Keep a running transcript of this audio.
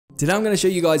Today I'm going to show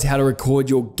you guys how to record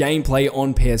your gameplay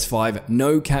on PS5,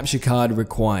 no capture card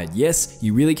required. Yes,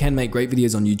 you really can make great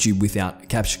videos on YouTube without a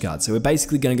capture card. So we're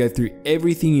basically going to go through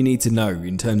everything you need to know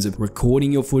in terms of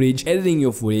recording your footage, editing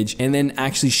your footage, and then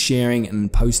actually sharing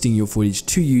and posting your footage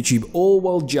to YouTube, all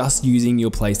while just using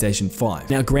your PlayStation 5.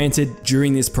 Now granted,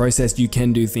 during this process you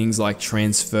can do things like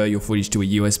transfer your footage to a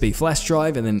USB flash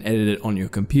drive and then edit it on your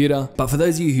computer. But for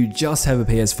those of you who just have a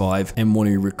PS5 and want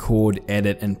to record,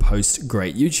 edit, and post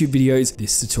great YouTube videos,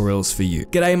 this tutorial is for you.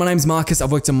 G'day, my name's Marcus.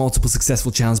 I've worked on multiple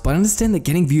successful channels, but I understand that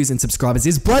getting views and subscribers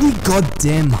is bloody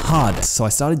goddamn hard. So I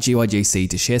started GYGC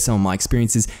to share some of my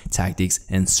experiences, tactics,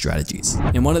 and strategies.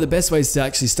 And one of the best ways to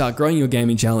actually start growing your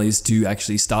gaming channel is to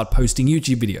actually start posting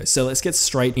YouTube videos. So let's get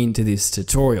straight into this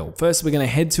tutorial. First, we're going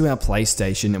to head to our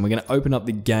PlayStation and we're going to open up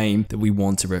the game that we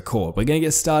want to record. We're going to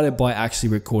get started by actually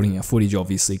recording our footage,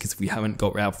 obviously, because if we haven't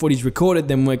got our footage recorded,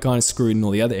 then we're kind of screwed in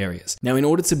all the other areas. Now, in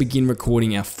order to begin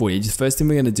recording our footage, the first thing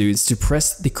we're going to do is to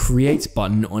press the create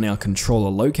button on our controller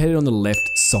located on the left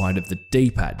side of the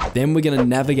D-pad. Then we're going to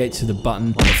navigate to the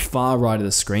button on the far right of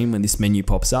the screen when this menu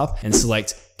pops up and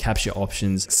select capture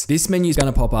options. This menu is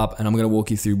going to pop up and I'm going to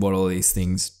walk you through what all these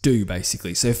things do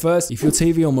basically. So first, if your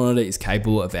TV or monitor is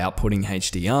capable of outputting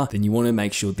HDR, then you want to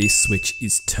make sure this switch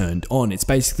is turned on. It's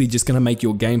basically just going to make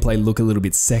your gameplay look a little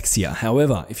bit sexier.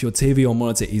 However, if your TV or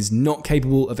monitor is not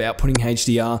capable of outputting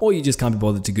HDR, or you just can't be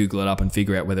bothered to Google it up and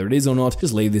figure out whether it is or not,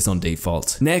 just leave this on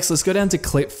default. Next, let's go down to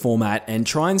clip format and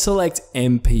try and select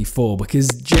MP4 because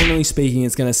generally speaking,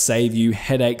 it's going to save you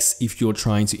headaches if you're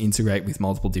trying to integrate with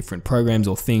multiple different programs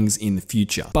or things in the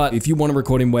future. But if you want to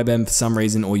record in WebM for some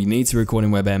reason, or you need to record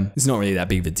in WebM, it's not really that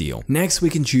big of a deal. Next, we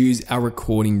can choose our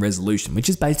recording resolution, which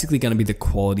is basically going to be the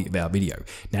quality of our video.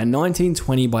 Now,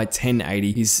 1920 by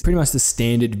 1080 is pretty much the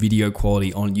standard video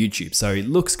quality on YouTube. So it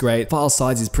looks great, file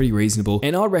size is pretty reasonable,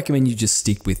 and I'd recommend you just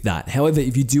stick with that. However,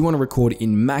 if you do want to record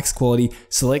in max quality,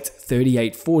 select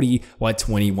 3840 by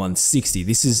 2160.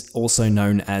 This is also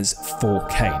known as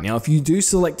 4K. Now, if you do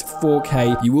select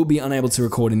 4K, you will be unable to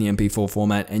record in the MP4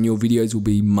 format and your videos will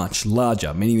be much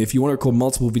larger, meaning if you want to record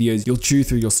multiple videos, you'll chew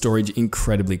through your storage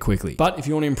incredibly quickly. But if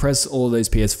you want to impress all of those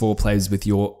PS4 players with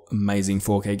your amazing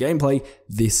 4K gameplay,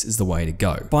 this is the way to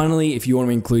go. Finally, if you want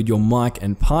to include your mic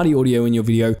and party audio in your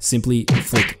video, simply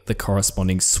flick the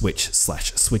corresponding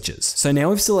switches. So now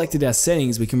we've selected our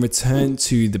settings, we can return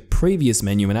to the previous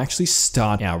menu and actually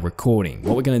start our recording.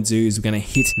 What we're going to do is we're going to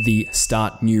hit the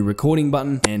start new recording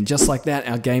button, and just like that,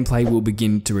 our gameplay will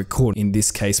begin to record. In this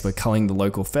case, we're culling the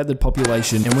local feathered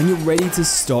population, and when you're ready to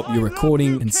stop your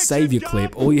recording and save your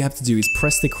clip, all you have to do is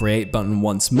press the create button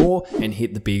once more and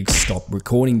hit the big stop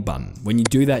recording button. When you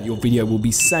do that, your video will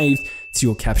be saved to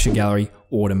your capture gallery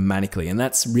automatically, and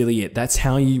that's really it. That's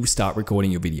how you start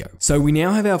recording your video. So we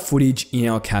now have our footage in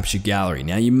our capture gallery.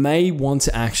 Now you may want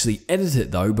to actually edit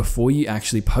it though before you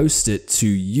actually post it to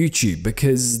YouTube,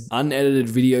 because unedited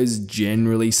videos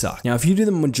generally suck. Now if you do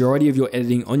the majority of your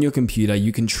editing on your computer,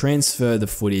 you can transfer the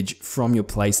footage from your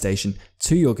PlayStation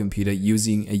to your computer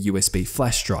using a USB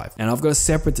flash drive. And I've got a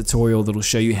separate tutorial that'll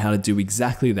show you how to do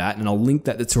exactly that, and I'll link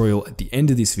that tutorial at the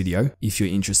end of this video if you're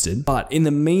interested. But in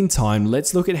the meantime,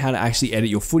 let's look at how to actually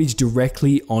edit your footage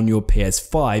directly on your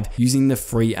PS5 using the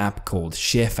free app called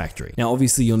Share Factory. Now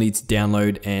obviously you'll need to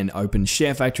download and open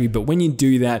Share Factory, but when you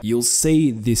do that, you'll see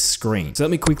this screen. So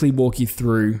let me quickly walk you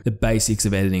through the basics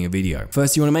of editing a video.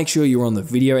 First, you want to make sure you're on the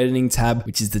video editing tab,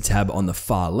 which is the tab on the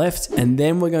far left, and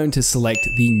then we're going to select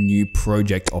the new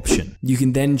project option. You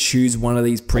can then choose one of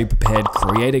these pre-prepared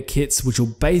creator kits, which will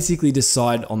basically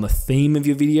decide on the theme of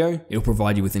your video. It'll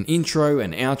provide you with an intro,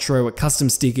 an outro, a custom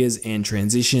stickers, and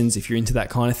transitions if you're into that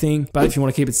kind of thing. But if you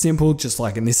want to keep it simple, just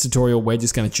like in this tutorial, we're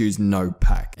just going to choose no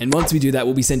pack. And once we do that,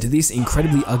 we'll be sent to this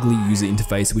incredibly ugly user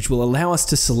interface, which will allow us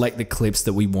to select the clips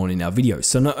that we want in our video.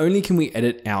 So not only can we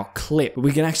edit our clip, but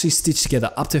we can actually stitch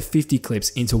together up to 50 clips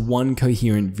into one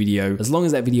coherent video, as long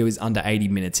as that video is under 80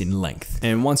 minutes in length.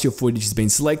 And once your footage has been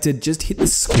selected, just hit the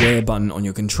square button on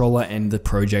your controller and the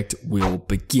project will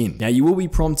begin. Now you will be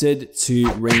prompted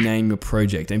to rename your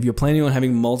project, and if you're planning on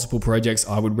having multiple projects,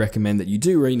 I would recommend that you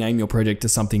do rename your project to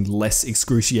something less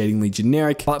excruciatingly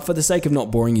generic, but for the sake of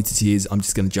not boring you to tears, I'm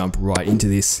just going to jump right into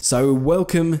this. So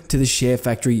welcome to the Share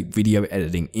Factory video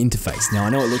editing interface. Now I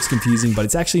know it looks confusing, but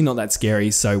it's actually not that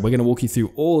scary, so we're going to walk you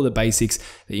through all of the basics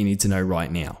that you need to know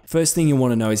right now. First thing you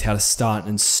want to know is how to start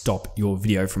and stop your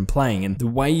video from playing, and the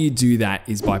way you do that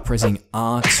is by pressing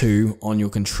R2 on your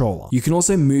controller. You can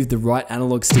also move the right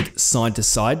analog stick side to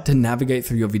side to navigate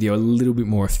through your video a little bit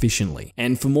more efficiently.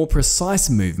 And for more precise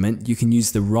movement, you can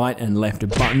use the right and left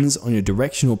buttons on your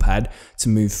directional pad to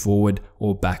move forward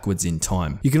or backwards in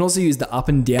time. You can also use the up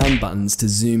and down buttons to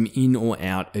zoom in or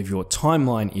out of your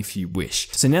timeline if you wish.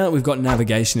 So now that we've got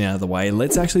navigation out of the way,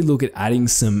 let's actually look at adding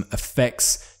some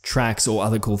effects, tracks, or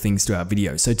other cool things to our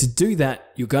video. So to do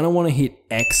that, you're going to want to hit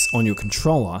X on your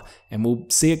controller and we'll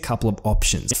see a couple of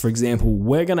options. For example,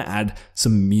 we're going to add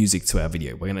some music to our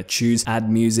video. We're going to choose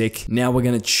add music. Now we're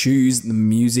going to choose the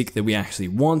music that we actually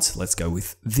want. Let's go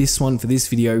with this one for this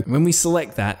video. When we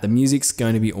select that, the music's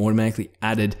going to be automatically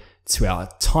added to our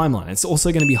timeline. It's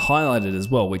also going to be highlighted as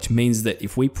well, which means that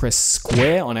if we press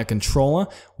square on our controller,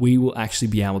 we will actually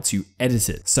be able to edit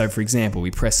it. So for example,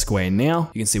 we press square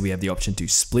now, you can see we have the option to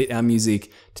split our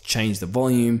music, to change the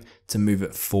volume, to move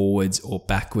it forwards or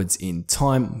backwards in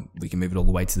time. We can move it all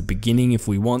the way to the beginning if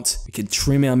we want. We can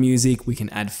trim our music. We can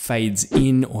add fades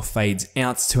in or fades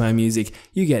out to our music.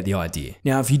 You get the idea.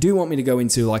 Now, if you do want me to go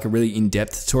into like a really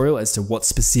in-depth tutorial as to what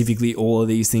specifically all of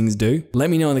these things do, let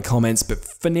me know in the comments. But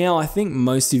for now, I think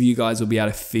most of you guys will be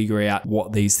able to figure out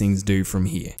what these things do from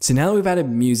here. So now that we've added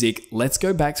music, let's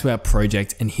go back to our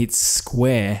project and hit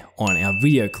square on our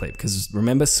video clip. Because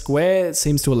remember, square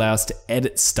seems to allow us to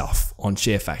edit stuff on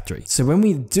Share Factory. So when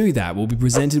we do that, we'll be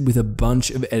presented with a bunch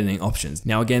of editing options.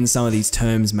 Now again, some of these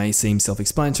terms may seem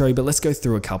self-explanatory, but let's go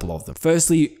through a couple of them.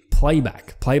 Firstly,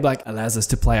 playback. Playback allows us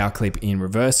to play our clip in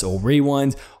reverse or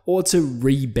rewind, or to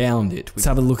rebound it. Let's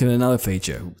have a look at another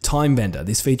feature, time bender.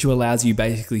 This feature allows you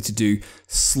basically to do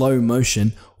slow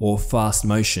motion or fast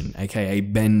motion, aka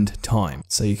bend time,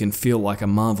 so you can feel like a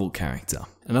Marvel character.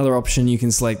 Another option you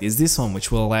can select is this one,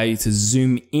 which will allow you to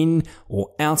zoom in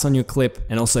or out on your clip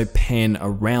and also pan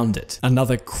around it.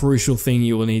 Another crucial thing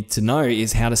you will need to know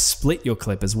is how to split your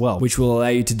clip as well, which will allow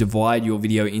you to divide your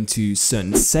video into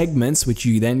certain segments, which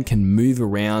you then can move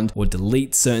around or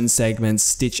delete certain segments,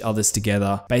 stitch others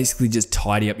together, basically just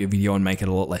tidy up your video and make it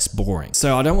a lot less boring.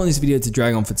 So I don't want this video to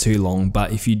drag on for too long,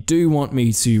 but if you do want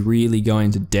me to really go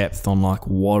into depth on like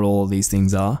what all of these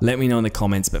things are, let me know in the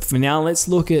comments. But for now, let's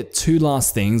look at two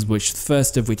last things, which the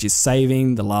first of which is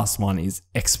saving, the last one is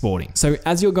exporting. So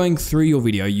as you're going through your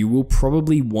video, you will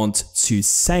probably want to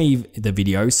save the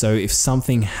video, so if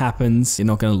something happens, you're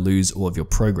not going to lose all of your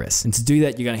progress. And to do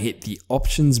that, you're going to hit the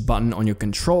options button on your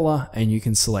controller and you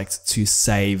can select to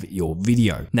save your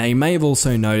video. Now you may have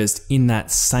also noticed in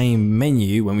that same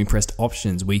menu, when we pressed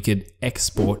options, we could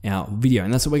export our video,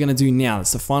 and that's what we're going to do now.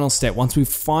 That's the final step. Once we've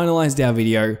finalized our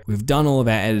video, we've done all of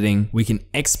our editing, we can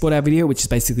export our video, which is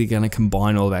basically going to combine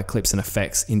all of our clips and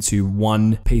effects into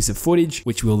one piece of footage,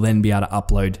 which we'll then be able to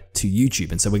upload to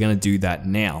YouTube. And so we're going to do that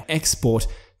now. Export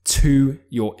to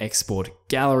your export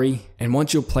gallery, and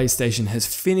once your PlayStation has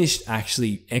finished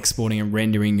actually exporting and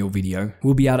rendering your video,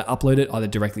 we'll be able to upload it either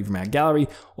directly from our gallery,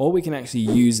 or we can actually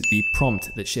use the prompt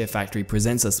that Share Factory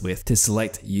presents us with to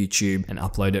select YouTube and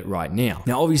upload it right now.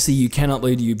 Now obviously you can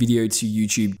upload your video to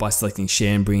YouTube by selecting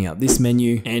share and bringing up this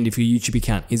menu, and if your YouTube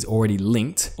account is already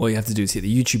linked, all you have to do is hit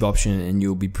the YouTube option and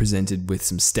you'll be presented with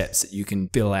some steps that you can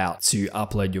fill out to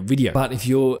upload your video. But if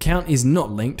your account is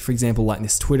not linked, for example like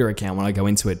this Twitter account, when I go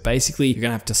into it, basically you're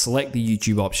gonna have to select the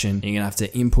YouTube option and you're gonna have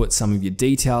to input some of your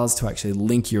details to actually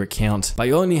link your account, but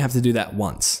you only have to do that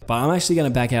once. But I'm actually gonna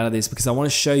back out of this because I wanna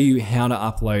show you how to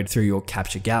upload through your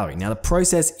capture gallery. Now the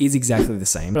process is exactly the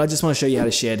same, but I just wanna show you how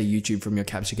to share to YouTube from your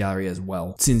capture gallery as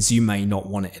well, since you may not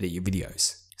wanna edit your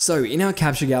videos. So in our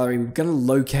capture gallery, we're going to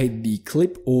locate the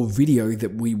clip or video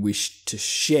that we wish to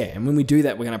share. And when we do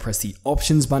that, we're going to press the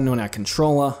options button on our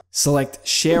controller, select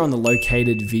share on the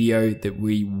located video that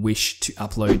we wish to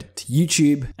upload to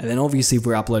YouTube. And then obviously if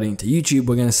we're uploading to YouTube,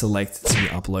 we're going to select to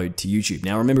upload to YouTube.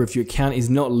 Now remember, if your account is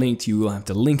not linked, you will have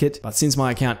to link it. But since my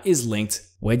account is linked,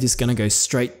 we're just going to go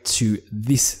straight to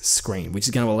this screen, which is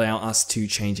going to allow us to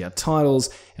change our titles,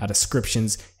 our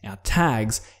descriptions, our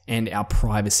tags, and our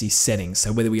privacy settings.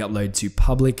 So whether we upload to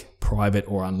public, private,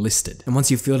 or unlisted. And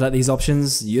once you've filled out these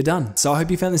options, you're done. So I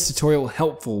hope you found this tutorial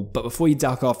helpful, but before you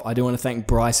duck off, I do want to thank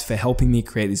Bryce for helping me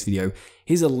create this video.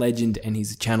 He's a legend and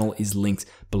his channel is linked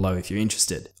below if you're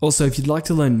interested. Also, if you'd like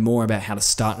to learn more about how to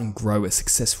start and grow a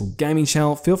successful gaming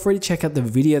channel, feel free to check out the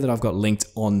video that I've got linked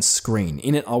on screen.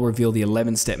 In it, I'll reveal the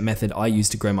 11-step method I use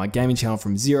to grow my gaming channel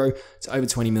from 0 to over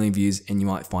 20 million views, and you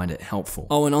might find it helpful.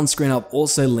 Oh, and on screen, I've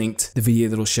also linked the video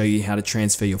that'll show you how to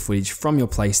transfer your footage from your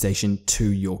PlayStation to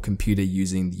your computer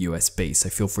using the USB. So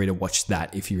feel free to watch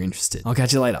that if you're interested. I'll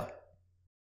catch you later.